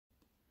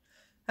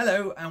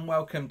Hello and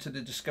welcome to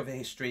the Discover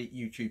History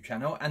YouTube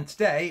channel, and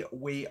today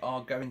we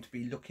are going to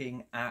be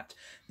looking at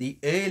the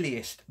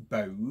earliest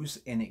bows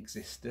in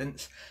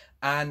existence.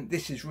 And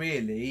this is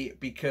really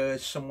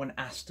because someone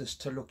asked us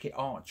to look at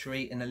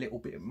archery in a little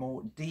bit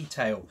more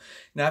detail.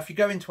 Now if you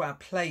go into our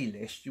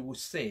playlist, you will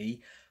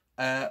see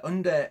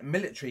under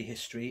military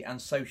history and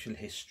social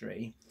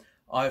history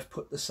I've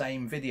put the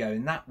same video,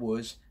 and that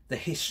was the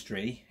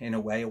history, in a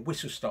way, a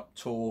whistle-stop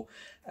tour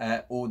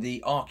or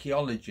the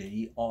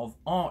archaeology of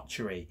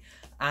archery.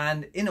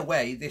 And in a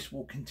way this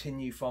will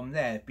continue from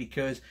there,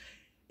 because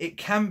it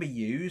can be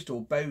used,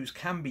 or bows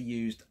can be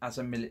used as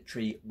a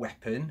military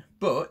weapon,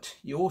 but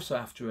you also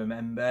have to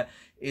remember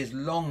is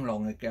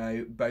long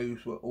ago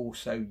bows were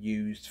also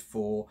used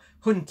for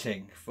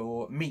hunting,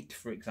 for meat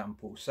for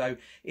example. So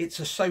it's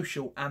a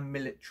social and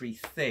military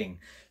thing.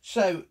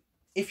 So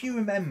if you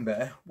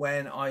remember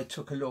when I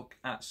took a look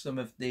at some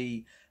of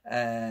the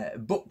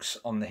books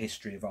on the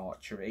history of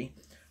archery,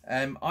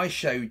 I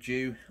showed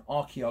you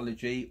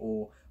Archaeology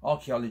or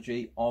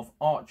Archaeology of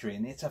Archery,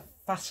 and it's a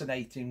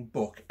fascinating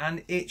book,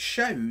 and it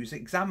shows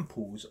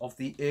examples of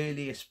the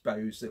earliest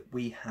bows that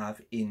we have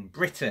in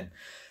Britain.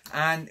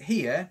 And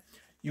here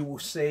you will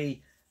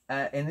see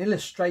an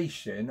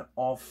illustration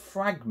of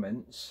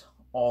fragments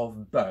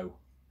of bow,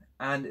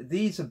 and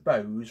these are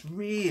bows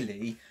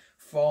really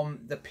from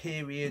the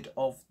period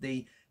of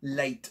the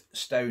late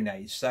Stone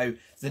Age, so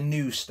the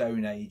New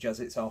Stone Age as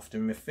it's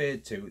often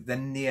referred to, the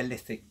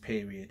Neolithic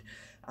period.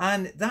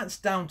 And that's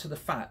down to the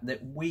fact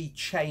that we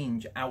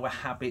change our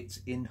habits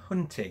in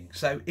hunting.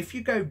 So if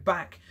you go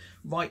back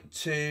right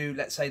to,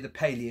 let's say, the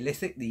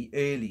Paleolithic, the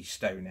early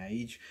Stone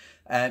Age,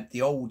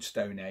 the old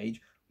Stone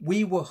Age,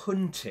 we were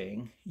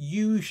hunting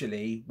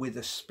usually with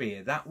a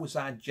spear. That was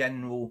our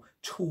general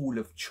tool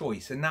of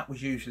choice, and that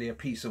was usually a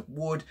piece of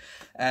wood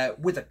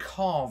with a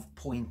carved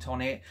point on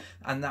it,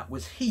 and that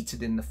was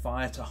heated in the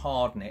fire to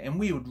harden it, and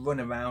we would run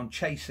around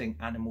chasing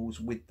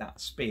animals with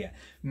that spear.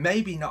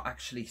 Maybe not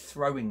actually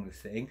throwing the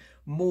thing,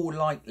 more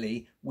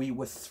likely we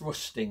were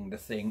thrusting the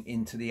thing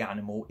into the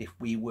animal if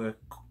we were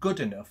good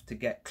enough to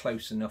get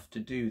close enough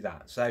to do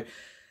that. So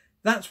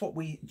that's what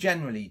we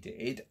generally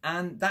did,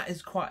 and that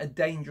is quite a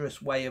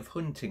dangerous way of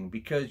hunting,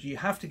 because you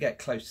have to get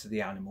close to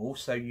the animal,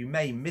 so you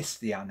may miss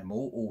the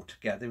animal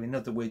altogether. In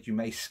other words, you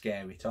may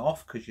scare it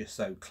off because you're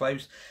so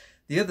close.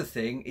 The other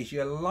thing is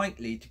you're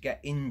likely to get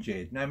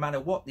injured no matter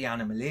what the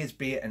animal is,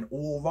 be it an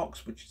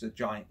aurochs, which is a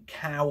giant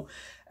cow,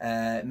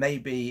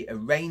 maybe a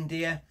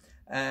reindeer,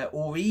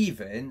 or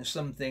even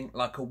something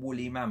like a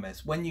woolly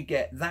mammoth. When you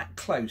get that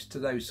close to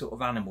those sort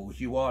of animals,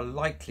 you are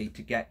likely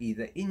to get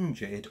either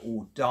injured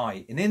or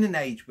die. And in an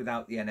age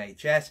without the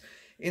NHS,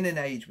 in an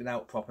age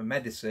without proper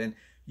medicine,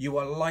 you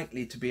are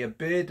likely to be a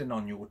burden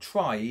on your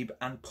tribe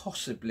and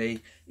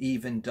possibly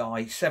even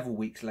die several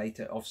weeks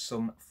later of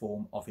some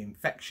form of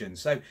infection.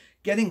 So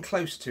getting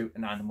close to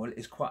an animal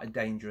is quite a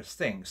dangerous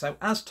thing. So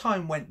as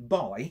time went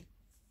by,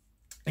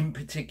 in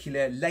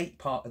particular late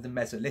part of the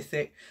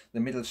Mesolithic, the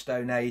Middle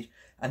Stone Age,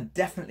 and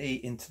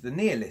definitely into the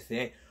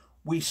Neolithic,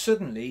 we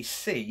suddenly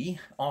see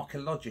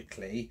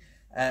archaeologically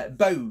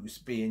bows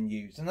being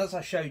used. And as I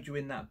showed you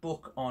in that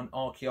book on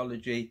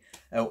archaeology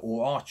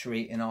or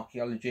archery in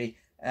archaeology,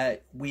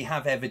 we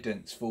have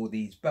evidence for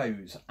these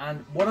bows.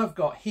 And what I've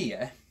got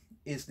here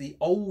is the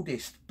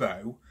oldest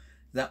bow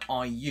that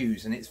I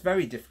use, and it's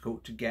very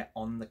difficult to get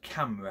on the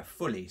camera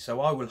fully,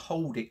 so I will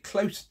hold it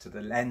closer to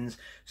the lens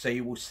so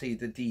you will see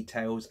the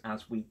details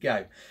as we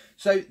go.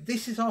 So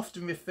this is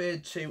often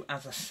referred to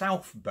as a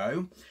south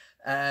bow.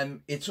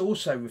 It's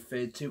also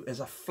referred to as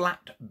a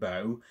flat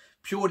bow,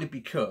 purely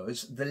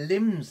because the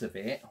limbs of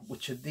it,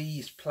 which are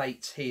these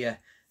plates here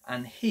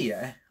and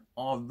here,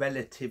 are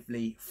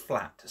relatively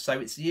flat. So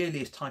it's the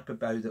earliest type of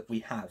bow that we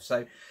have.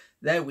 So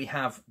there we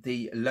have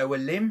the lower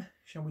limb,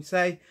 shall we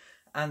say,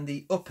 and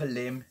the upper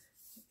limb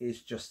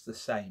is just the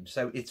same.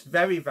 So it's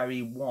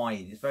very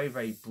wide, it's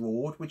very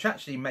broad, which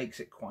actually makes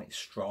it quite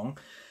strong,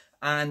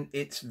 and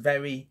it's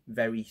very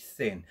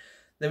thin.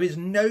 There is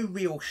no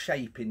real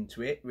shape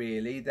into it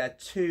really. They're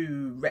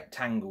two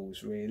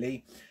rectangles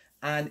really,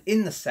 and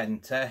in the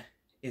center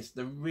is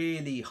the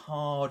really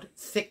hard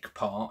thick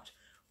part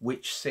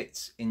which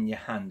sits in your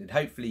hand, and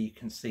hopefully you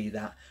can see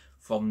that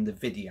from the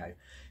video.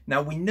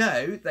 Now we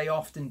know they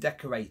often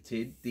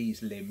decorated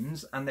these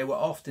limbs, and they were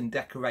often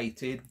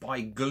decorated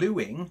by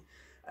gluing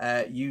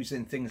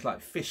using things like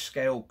fish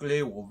scale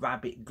glue or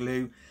rabbit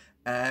glue,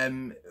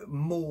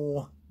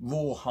 more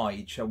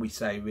rawhide shall we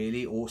say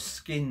really, or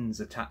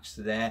skins attached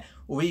to there,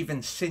 or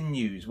even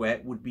sinews where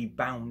it would be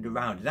bound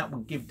around, and that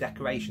would give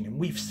decoration, and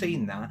we've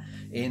seen that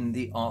in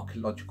the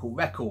archaeological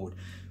record.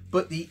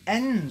 But the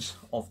ends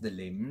of the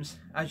limbs,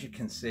 as you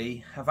can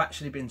see, have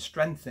actually been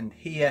strengthened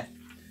here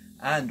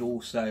and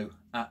also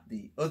at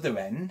the other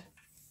end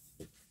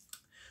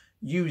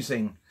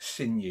using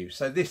sinew.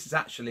 So this is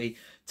actually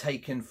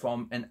taken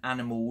from an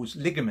animal's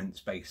ligaments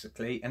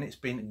basically, and it's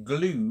been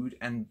glued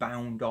and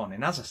bound on.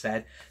 And as I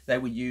said, they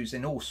were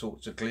using all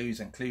sorts of glues,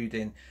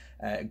 including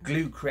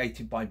glue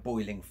created by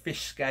boiling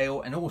fish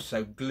scale, and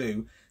also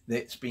glue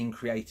that's been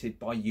created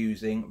by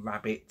using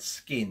rabbit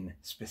skin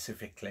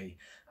specifically,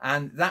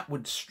 and that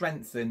would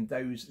strengthen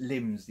those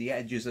limbs, the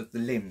edges of the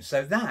limbs.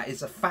 So that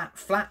is a flat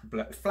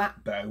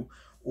bow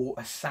or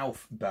a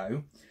south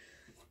bow.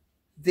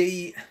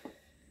 The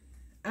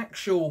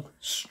actual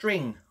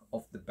string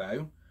of the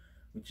bow,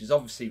 which is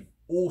obviously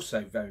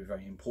also very,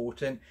 very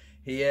important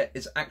here,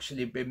 is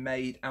actually been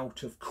made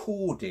out of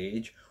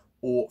cordage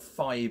or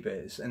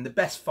fibres, and the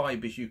best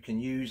fibres you can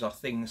use are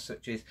things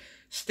such as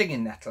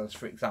stinging nettles,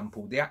 for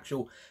example. The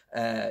actual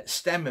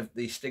stem of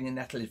the stinging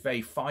nettle is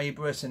very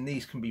fibrous, and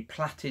these can be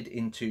plaited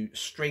into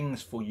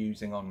strings for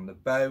using on the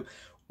bow.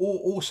 Or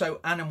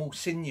also animal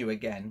sinew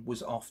again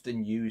was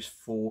often used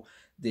for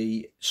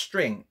the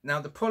string. Now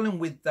the problem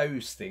with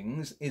those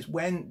things is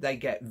when they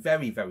get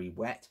very, very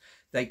wet,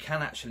 they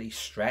can actually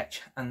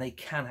stretch and they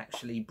can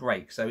actually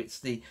break. So it's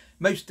the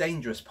most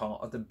dangerous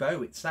part of the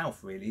bow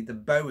itself, really. The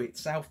bow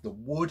itself, the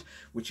wood,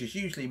 which is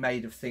usually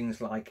made of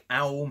things like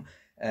elm,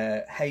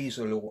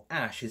 hazel or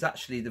ash, is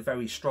actually the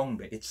very strong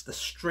bit. It's the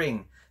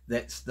string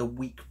that's the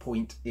weak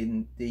point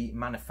in the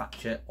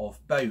manufacture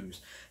of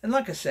bows. And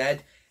like I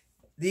said,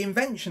 the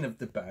invention of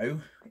the bow,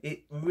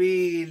 it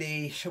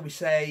really, shall we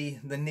say,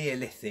 the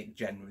Neolithic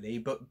generally,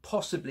 but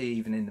possibly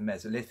even in the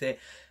Mesolithic,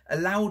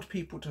 allowed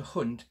people to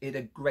hunt at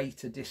a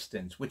greater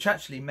distance, which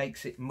actually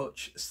makes it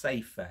much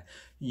safer.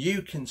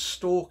 You can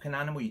stalk an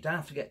animal, you don't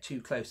have to get too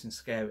close and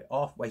scare it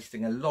off,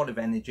 wasting a lot of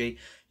energy.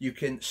 You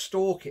can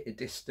stalk it a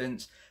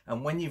distance,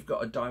 and when you've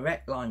got a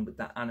direct line with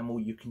that animal,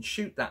 you can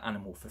shoot that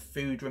animal for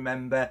food,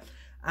 remember,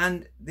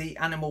 and the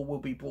animal will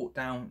be brought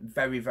down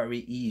very, very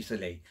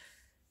easily.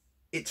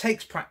 It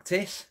takes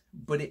practice,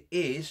 but it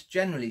is,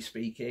 generally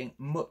speaking,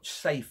 much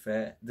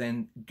safer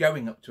than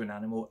going up to an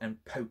animal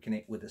and poking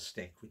it with a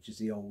stick, which is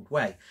the old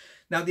way.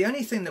 Now, the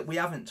only thing that we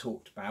haven't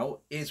talked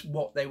about is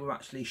what they were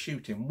actually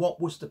shooting. What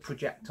was the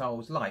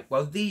projectiles like?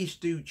 Well, these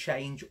do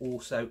change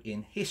also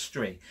in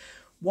history.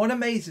 What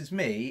amazes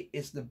me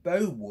is the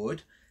bow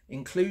wood,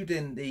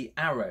 including the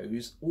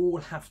arrows, all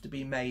have to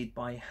be made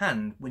by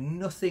hand with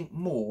nothing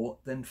more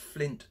than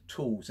flint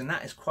tools. And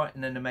that is quite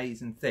an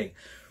amazing thing.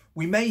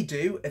 We may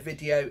do a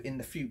video in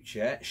the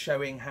future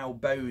showing how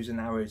bows and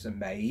arrows are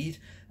made,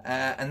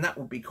 and that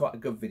will be quite a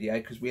good video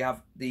because we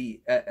have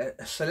a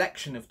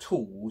selection of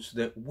tools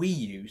that we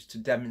use to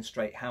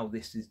demonstrate how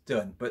this is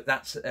done. But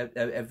that's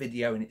a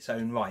video in its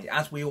own right.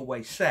 As we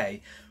always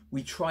say,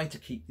 we try to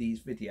keep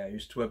these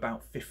videos to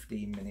about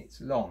 15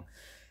 minutes long.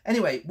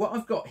 Anyway, what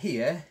I've got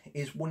here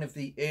is one of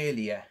the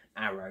earlier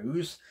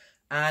arrows.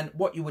 And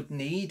what you would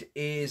need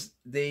is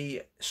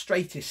the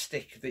straightest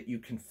stick that you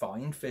can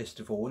find, first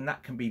of all, and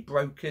that can be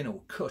broken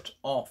or cut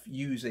off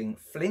using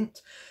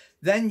flint.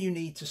 Then you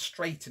need to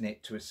straighten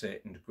it to a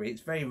certain degree.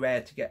 It's very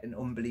rare to get an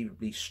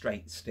unbelievably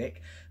straight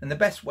stick. And the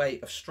best way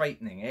of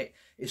straightening it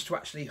is to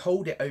actually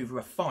hold it over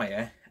a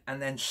fire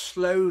and then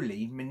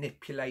slowly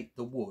manipulate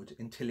the wood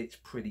until it's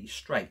pretty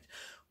straight.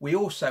 We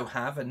also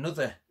have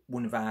another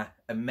one of our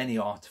many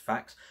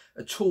artifacts,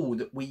 a tool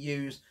that we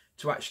use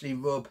to actually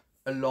rub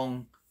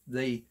along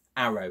the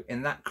arrow,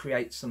 and that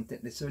creates something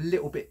that's a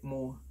little bit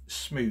more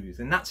smooth,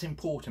 and that's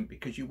important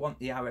because you want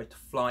the arrow to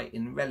fly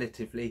in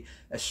relatively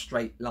a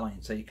straight line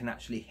so you can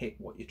actually hit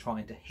what you're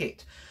trying to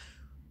hit.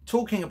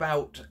 Talking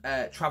about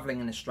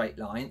traveling in a straight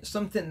line,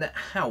 something that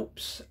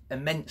helps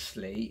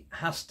immensely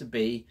has to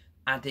be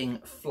adding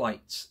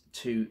flights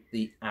to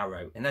the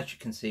arrow, and as you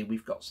can see,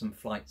 we've got some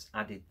flights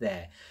added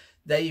there.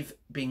 They've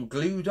been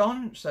glued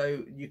on,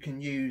 so you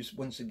can use,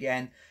 once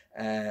again,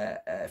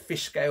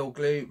 fish scale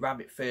glue,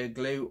 rabbit fur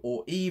glue,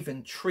 or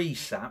even tree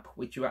sap,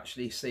 which you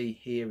actually see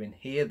here and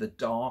here, the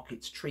dark,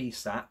 it's tree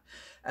sap,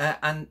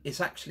 and it's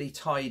actually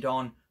tied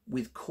on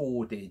with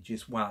cordage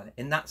as well,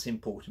 and that's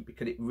important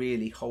because it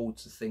really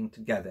holds the thing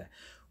together.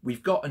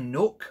 We've got a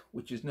nook,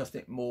 which is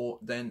nothing more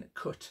than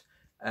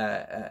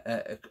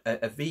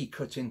a V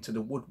cut into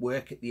the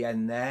woodwork at the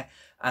end there,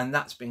 and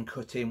that's been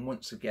cut in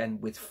once again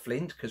with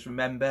flint because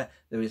remember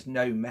there is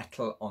no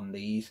metal on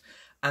these.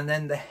 And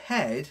then the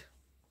head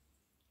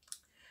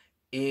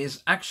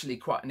is actually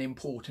quite an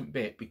important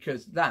bit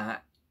because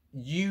that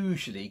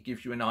usually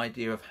gives you an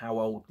idea of how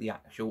old the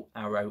actual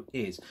arrow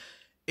is.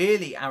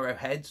 Early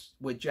arrowheads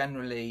were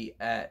generally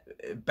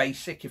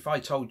basic. If I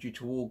told you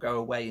to all go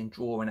away and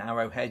draw an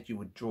arrowhead, you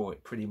would draw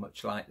it pretty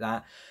much like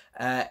that.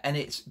 And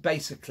it's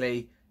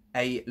basically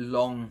a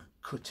long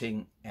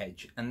cutting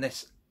edge. And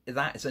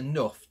that is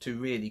enough to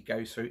really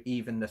go through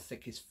even the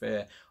thickest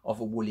fur of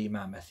a woolly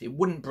mammoth. It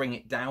wouldn't bring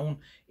it down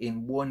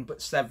in one,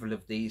 but several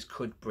of these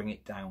could bring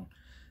it down.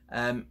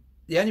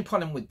 The only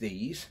problem with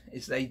these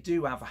is they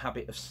do have a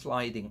habit of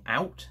sliding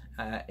out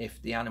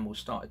if the animal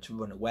started to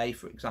run away,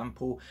 for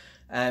example.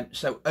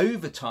 So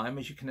over time,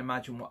 as you can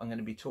imagine, what I'm going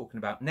to be talking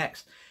about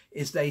next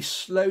is they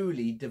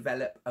slowly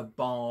develop a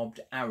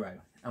barbed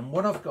arrow. And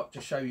what I've got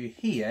to show you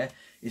here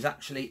is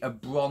actually a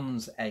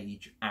Bronze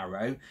Age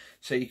arrow.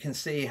 So you can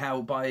see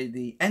how by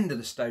the end of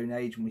the Stone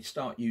Age, when we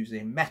start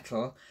using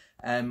metal,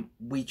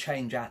 we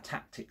change our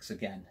tactics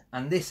again.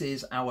 And this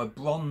is our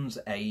Bronze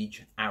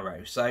Age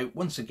arrow. So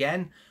once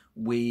again,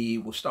 We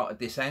will start at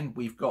this end.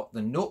 We've got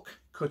the nook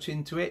cut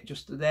into it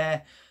just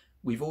there.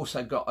 We've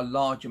also got a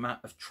large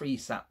amount of tree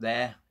sap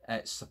there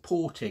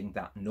supporting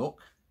that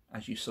nook,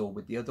 as you saw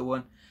with the other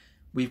one.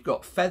 We've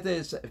got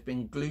feathers that have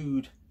been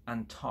glued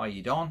and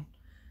tied on,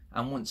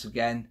 and once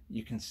again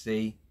you can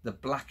see the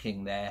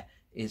blacking there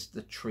is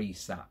the tree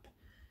sap.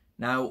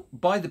 Now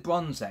by the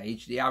Bronze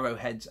Age the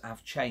arrowheads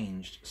have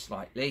changed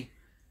slightly,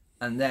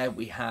 and there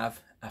we have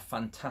a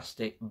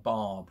fantastic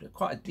barbed,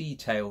 quite a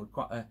detailed,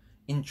 quite a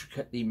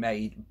intricately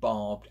made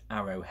barbed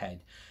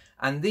arrowhead.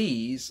 And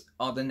these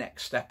are the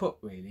next step up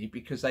really,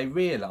 because they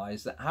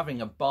realise that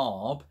having a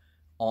barb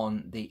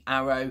on the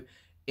arrow,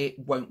 it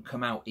won't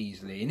come out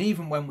easily. And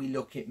even when we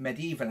look at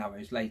medieval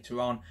arrows later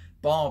on,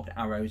 barbed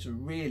arrows are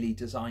really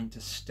designed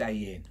to stay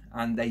in,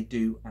 and they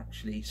do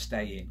actually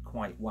stay in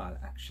quite well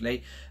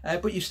actually,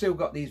 but you still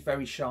got these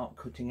very sharp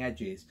cutting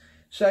edges.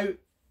 So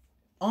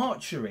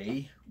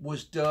archery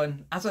was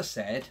done, as I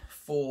said,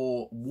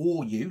 for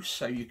war use,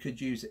 so you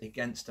could use it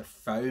against a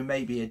foe,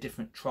 maybe a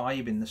different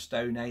tribe in the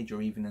Stone Age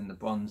or even in the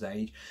Bronze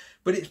Age,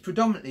 but it's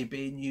predominantly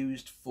being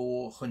used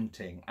for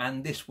hunting,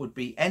 and this would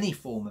be any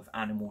form of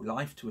animal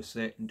life to a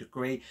certain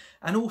degree,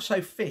 and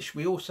also fish.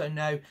 We also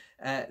know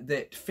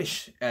that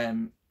fish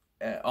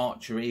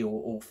archery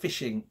or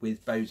fishing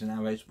with bows and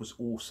arrows was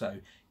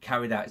also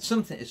carried out. It's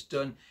something that's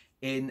done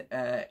in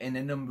a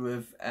number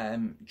of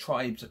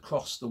tribes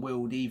across the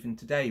world even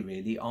today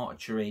really,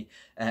 archery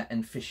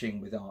and fishing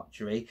with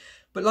archery.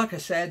 But like I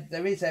said,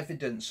 there is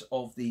evidence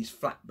of these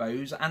flat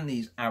bows and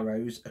these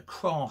arrows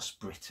across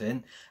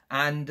Britain,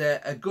 and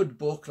a good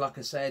book, like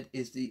I said,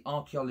 is the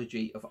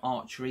Archaeology of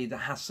Archery, that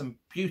has some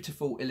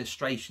beautiful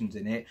illustrations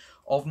in it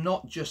of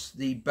not just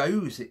the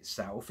bows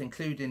itself,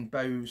 including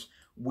bows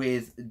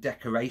with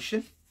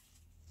decoration.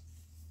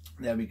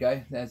 There we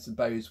go, there's the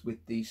bows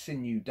with the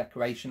sinew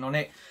decoration on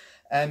it.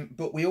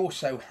 But we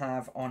also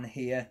have on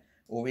here,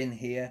 or in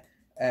here,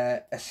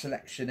 a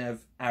selection of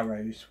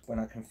arrows. When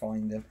I can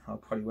find them, I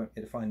probably won't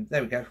be able to find them.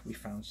 There we go, we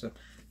found some.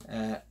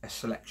 A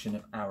selection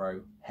of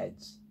arrow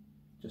heads,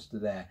 just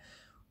there.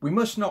 We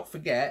must not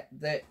forget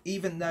that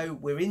even though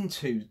we're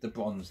into the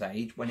Bronze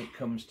Age, when it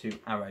comes to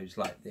arrows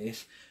like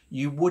this,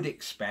 you would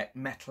expect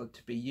metal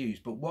to be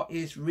used. But what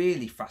is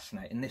really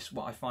fascinating, this is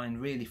what I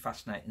find really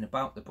fascinating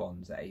about the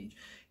Bronze Age,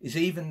 is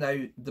even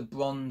though the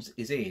bronze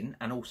is in,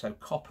 and also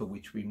copper,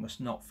 which we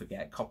must not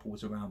forget, copper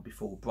was around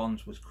before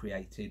bronze was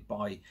created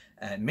by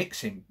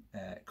mixing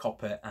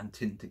copper and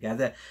tin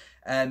together,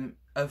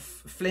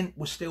 flint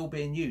was still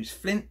being used.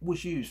 Flint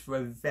was used for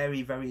a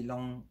very, very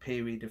long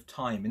period of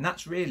time, and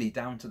that's really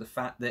down to the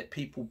fact that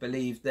people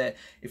believe that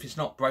if it's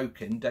not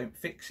broken, don't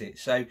fix it.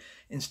 So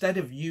instead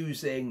of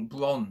using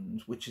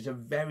bronze, which is a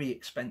very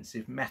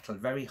expensive metal,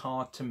 very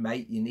hard to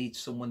make, you need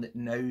someone that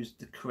knows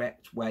the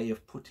correct way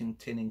of putting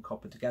tin and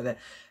copper together,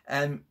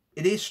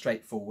 it is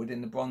straightforward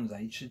in the Bronze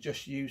Age to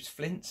just use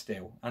flint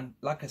still. And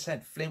like I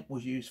said, flint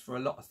was used for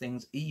a lot of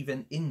things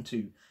even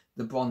into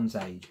the Bronze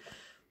Age.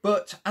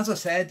 But as I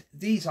said,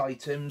 these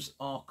items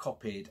are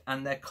copied,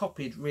 and they're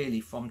copied really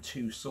from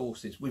two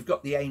sources. We've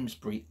got the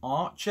Amesbury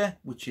Archer,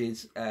 which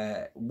is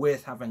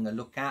worth having a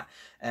look at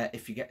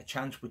if you get a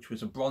chance, which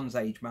was a Bronze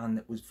Age man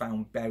that was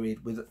found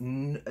buried with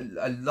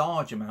a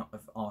large amount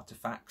of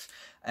artefacts,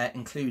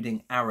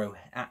 including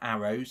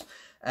arrows.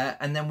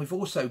 And then we've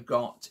also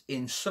got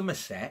in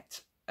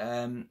Somerset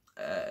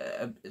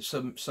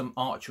some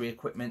archery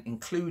equipment,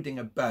 including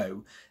a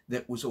bow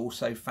that was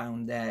also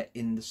found there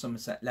in the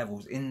Somerset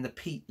levels, in the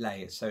peat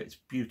layers, so it's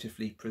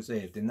beautifully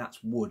preserved, and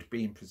that's wood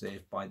being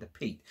preserved by the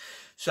peat.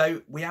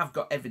 So we have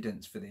got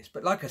evidence for this.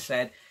 But like I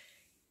said,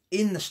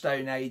 in the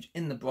Stone Age,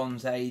 in the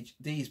Bronze Age,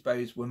 these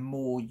bows were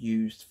more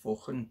used for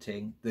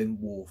hunting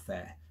than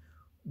warfare.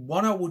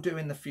 What I will do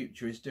in the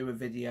future is do a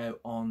video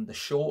on the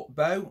short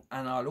bow,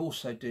 and I'll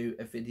also do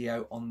a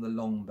video on the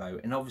long bow.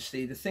 And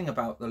obviously the thing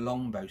about the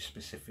long bow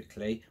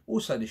specifically,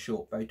 also the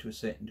short bow to a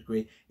certain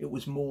degree, it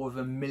was more of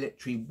a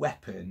military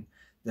weapon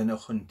than a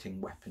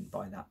hunting weapon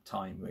by that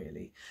time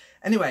really.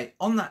 Anyway,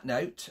 on that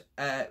note,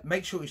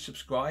 make sure you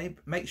subscribe,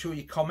 make sure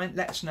you comment,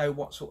 let us know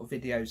what sort of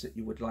videos that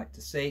you would like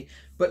to see.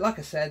 But like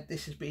I said,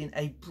 this has been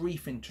a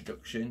brief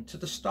introduction to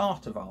the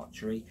start of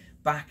archery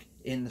back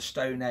in the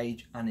Stone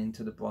Age and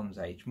into the Bronze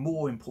Age,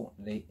 more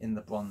importantly in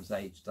the Bronze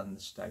Age than the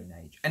Stone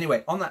Age.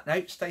 Anyway, on that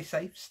note, stay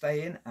safe,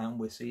 stay in, and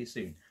we'll see you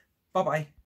soon. Bye bye.